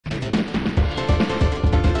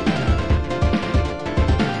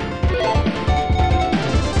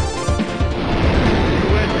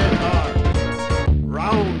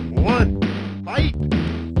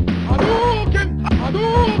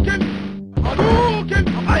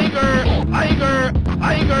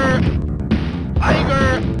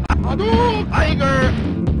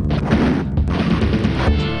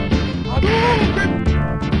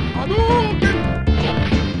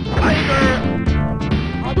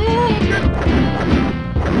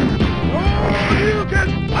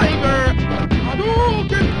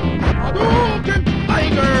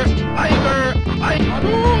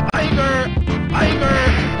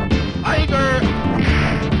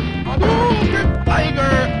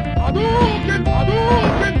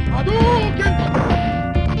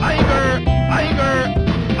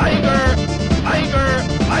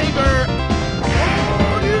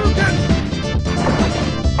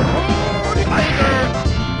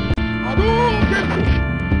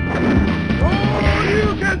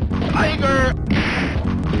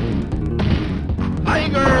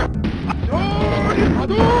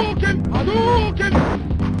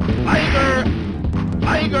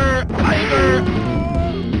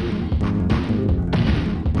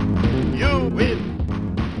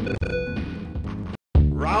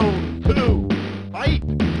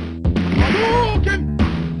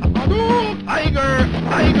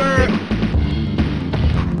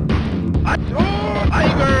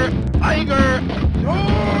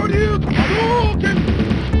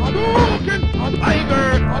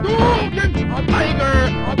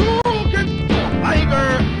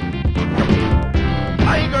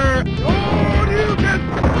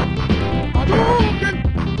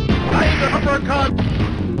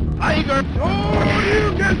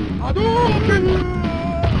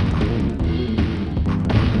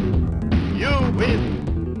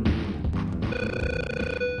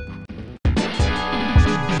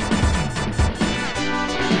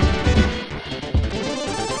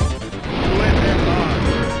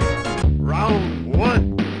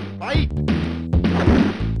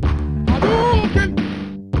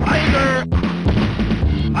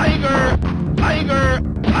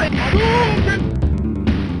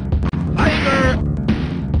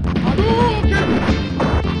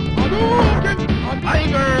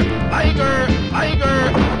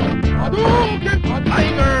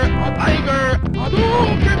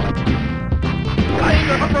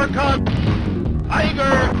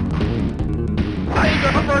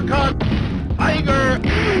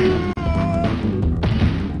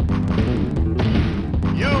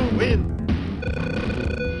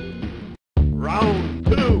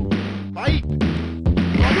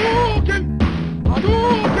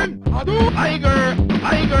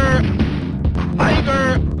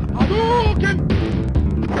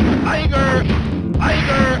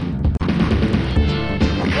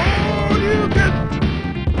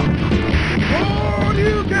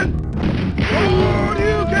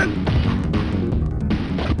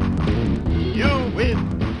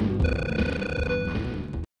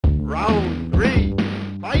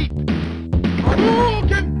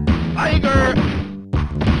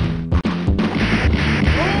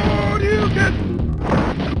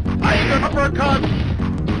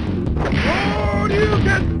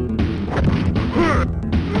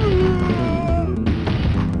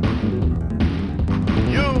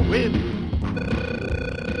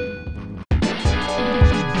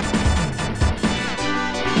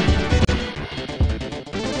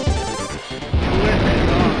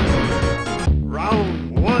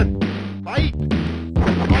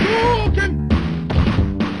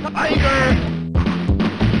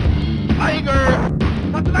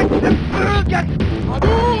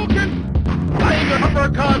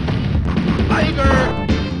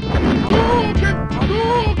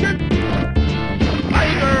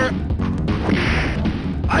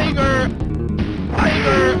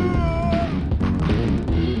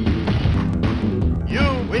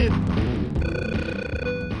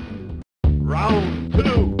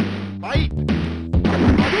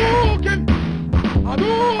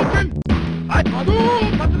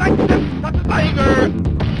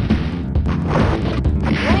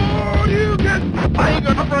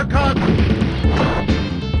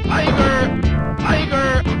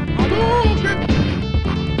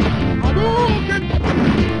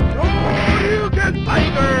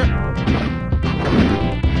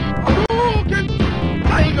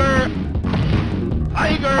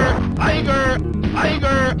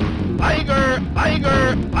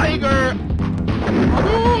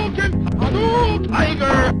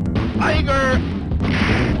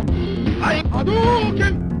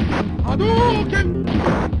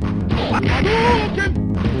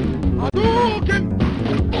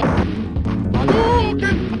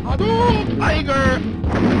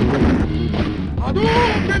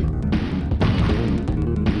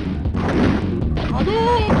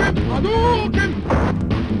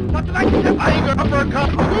Tiger, uppercut,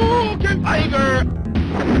 Hadouken, Tiger,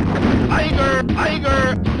 Tiger. Tiger,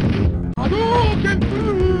 Hadouken!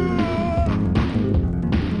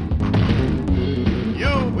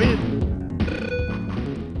 You win!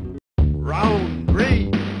 Round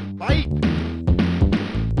 3, fight!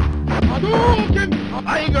 Hadouken!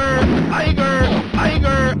 Tiger, Tiger,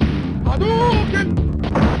 Tiger, Hadouken!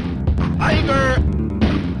 Tiger,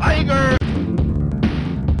 Tiger,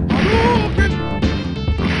 Hadouken!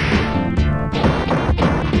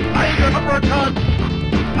 Tiger uppercut!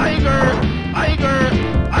 Tiger, Tiger,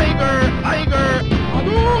 Tiger, Tiger,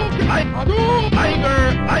 Hadouken! Hadouken! Tiger,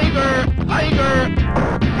 Tiger, Tiger,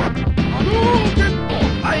 Hadouken!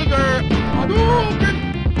 Tiger, Hadouken!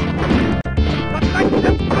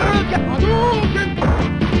 Hadouken!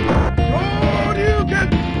 Hadouken!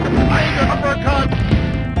 Tiger uppercut!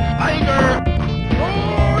 Tiger!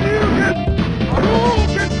 Hadouken!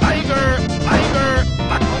 Hadouken! Tiger! Tiger!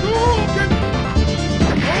 Hadouken!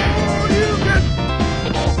 Hadouken!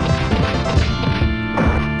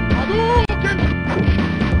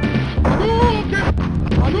 Hadouken!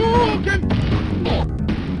 Hadouken!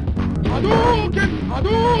 Hadouken!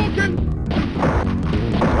 Hadouken!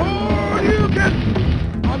 Hadouken!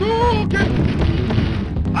 Hadouken!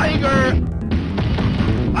 Tiger!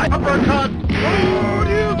 Uppercut!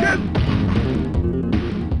 Hadouken!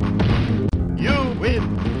 You win!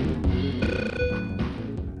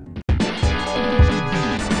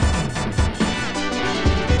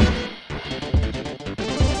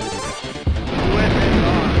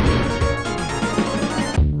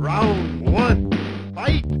 Round 1,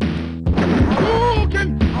 fight! Hadouken!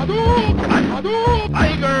 Hadouken! Hadouken!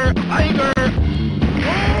 Tiger! Tiger!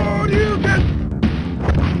 Hadouken!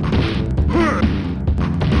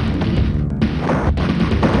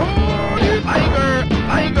 Tiger!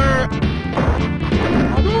 Tiger!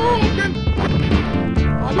 Hadouken!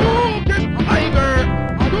 Hadouken! Tiger!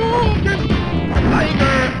 Hadouken!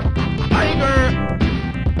 Tiger! Tiger!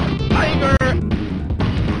 Tiger!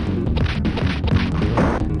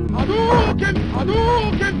 Hadouken!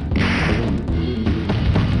 Hadouken!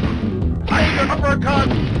 Tiger uppercut!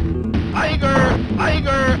 Tiger!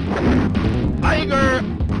 Tiger! Tiger!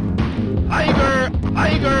 Tiger!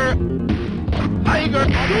 Tiger! Tiger!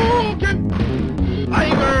 Hadouken!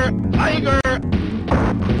 Tiger! Tiger!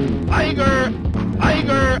 Tiger!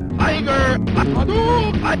 Tiger! Tiger!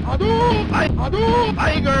 Hadouken! Hadouken! Hadouken!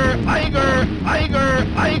 Tiger! Tiger! Tiger!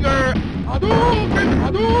 Tiger! Hadouken!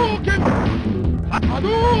 Hadouken!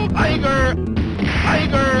 Hadouken! Tiger!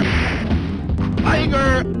 Tiger! Tiger!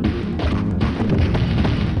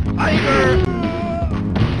 Tiger!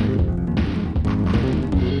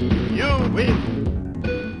 You win!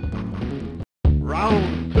 Round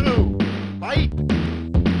 2, fight!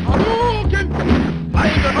 Hadouken!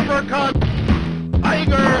 Tiger uppercut!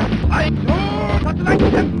 Tiger! Tiger!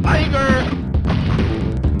 Tiger!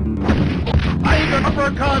 Tiger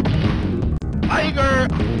uppercut! Tiger!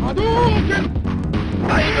 Hadouken!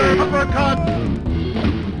 Tiger uppercut!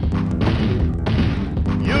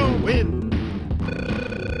 You win!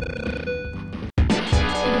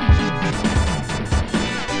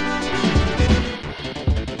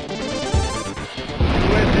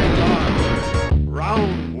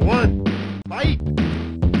 Round 1, fight!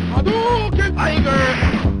 Hadouken! Tiger!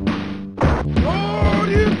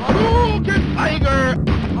 Hadouken! Tiger!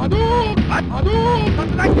 Hadouken!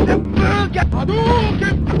 Hadouken! Hadouken!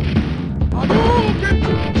 Hadouken! Hadouken!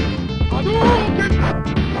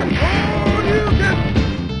 Hadouken!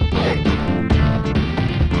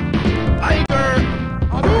 Tiger!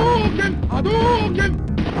 Hadouken! Hadouken!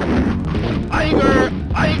 Tiger!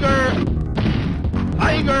 Tiger!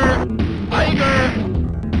 Tiger! Tiger!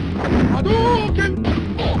 Hadouken!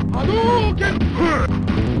 Hadouken!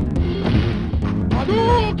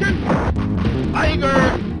 Hadouken! Tiger!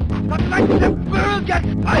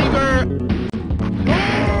 Tiger!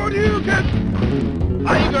 Hadouken!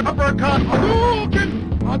 Tiger uppercut! Hadouken!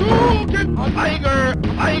 Hadouken! Tiger!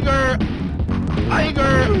 Tiger!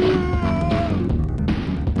 Tiger!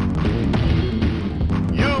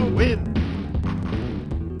 You win!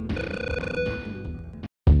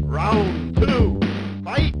 Round 2,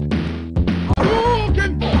 fight!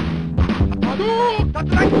 Hadouken! Hadouken!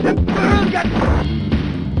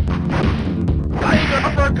 Tiger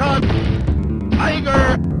uppercut! Tiger!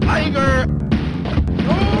 Tiger!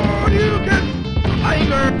 Hadouken!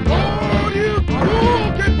 Tiger!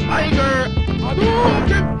 Hadouken! Tiger!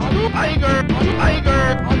 Hadouken! Tiger! Tiger!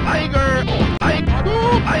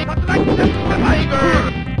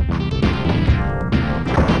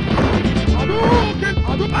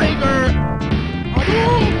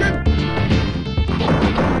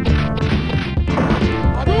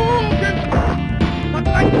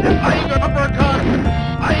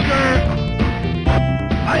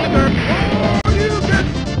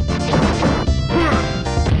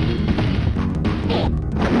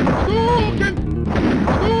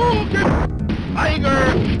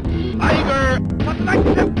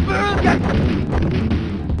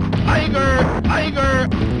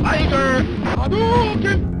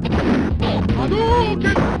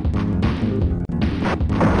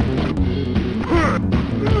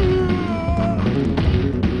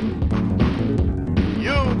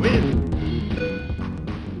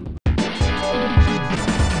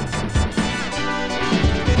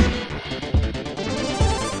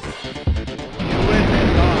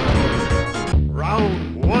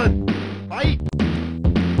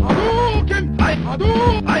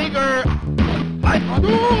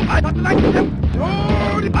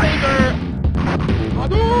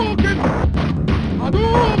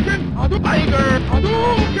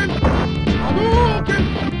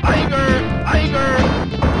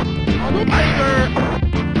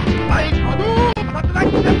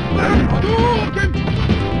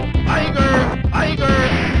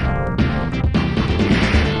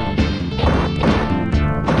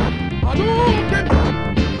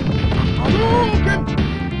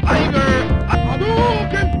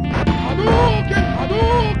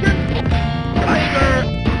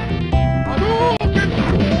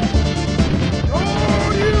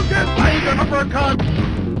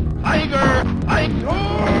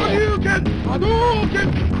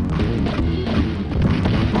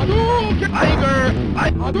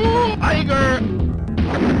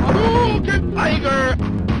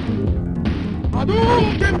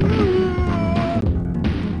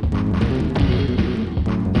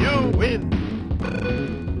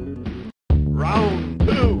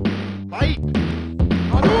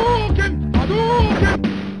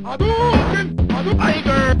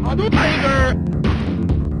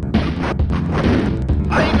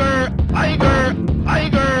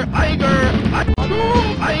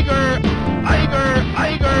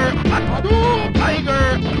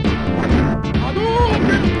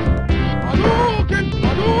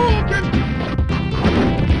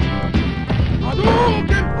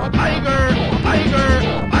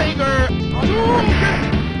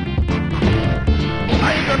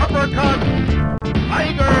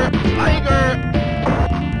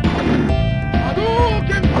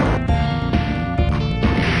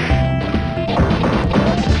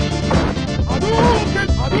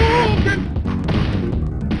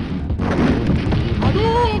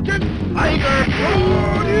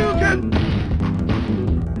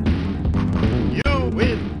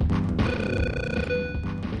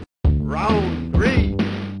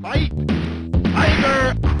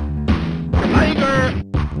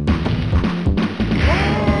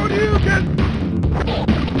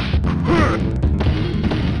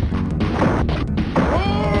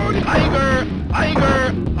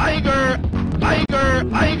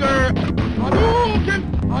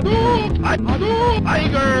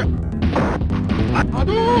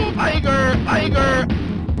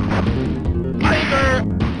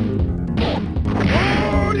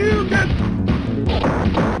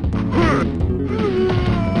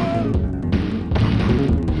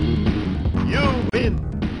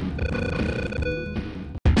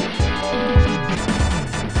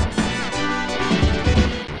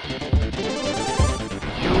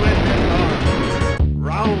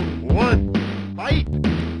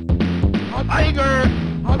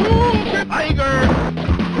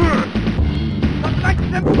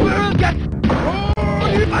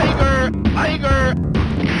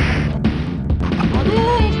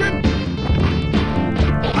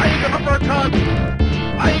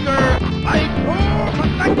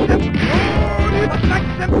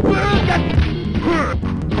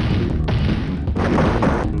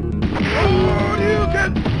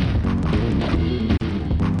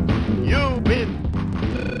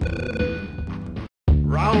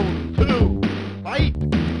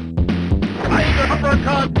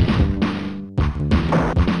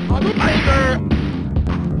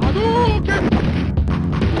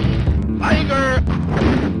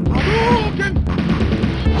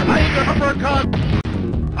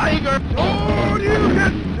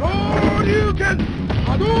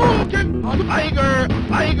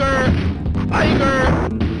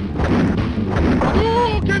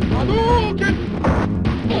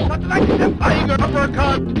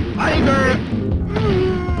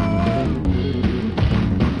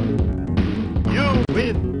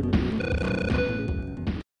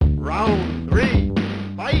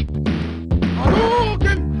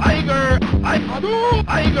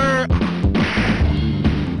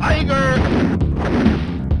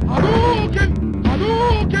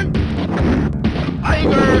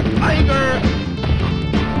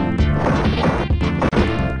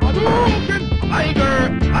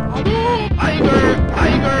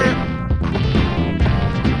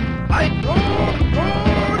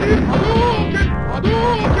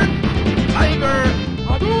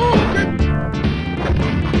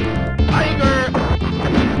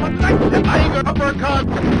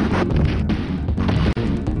 uppercut.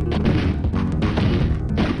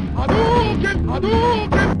 Hadouken!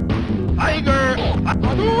 Hadouken! Tiger!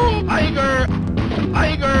 Hadouken! Tiger!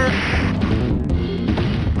 Tiger!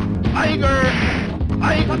 Tiger!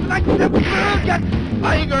 Tiger! Like the forget!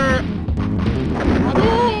 Tiger!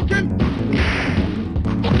 Hadouken!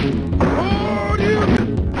 Hadouken!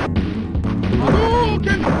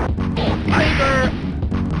 Hadouken! Tiger!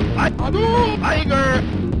 Hadouken! Tiger!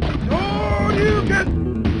 Hadouken!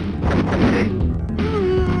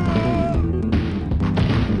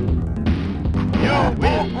 You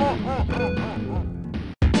win!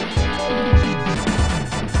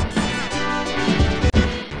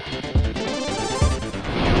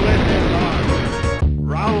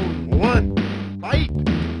 Round 1, fight!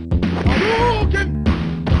 Hadouken!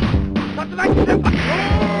 That's like the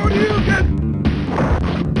Hadouken!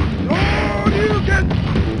 Hadouken!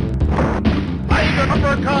 Tiger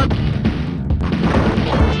uppercut!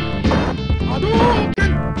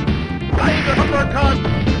 Hadouken! Tiger uppercut!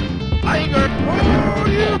 Tiger!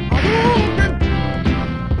 Hadouken!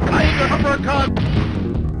 Tiger uppercut!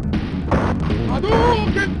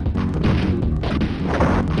 Hadouken!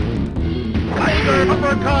 Tiger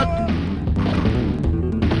uppercut!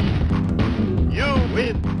 You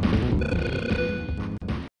win!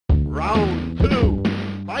 Round 2,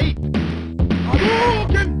 fight!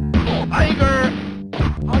 Hadouken! Tiger!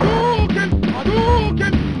 Hadouken!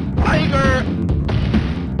 Hadouken! Tiger!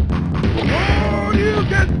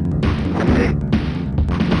 Hadouken!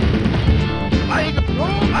 Tiger!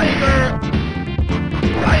 Tiger!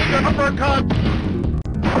 Tiger uppercut!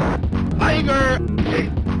 Tiger!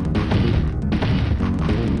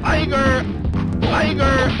 Tiger!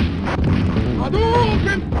 Tiger!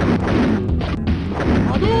 Hadouken!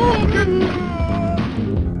 Hadouken!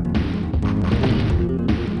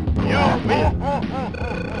 You win!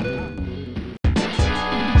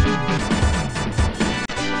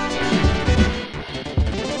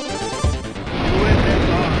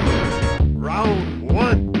 Round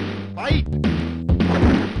 1, fight!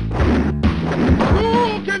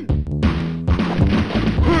 Hadouken!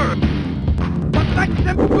 Like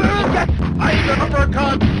the forget! Tiger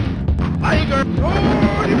uppercut! Tiger!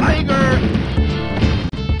 Tiger!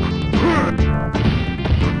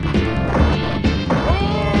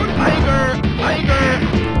 Tiger! Tiger!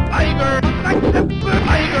 Tiger! Like the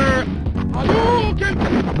Tiger! Hadouken!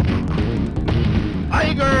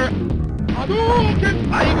 Tiger! Hadouken!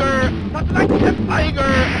 Tiger! Not like the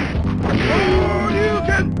Tiger!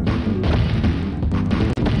 Hadouken!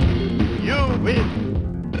 You win!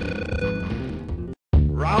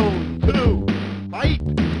 Round 2, fight!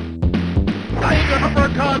 Tiger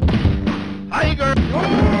uppercut! Tiger!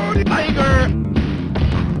 Tiger!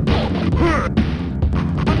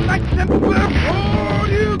 Like the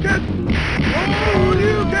Hadouken!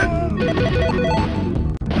 Hadouken!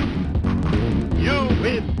 You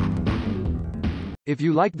win! If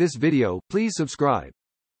you like this video, please subscribe.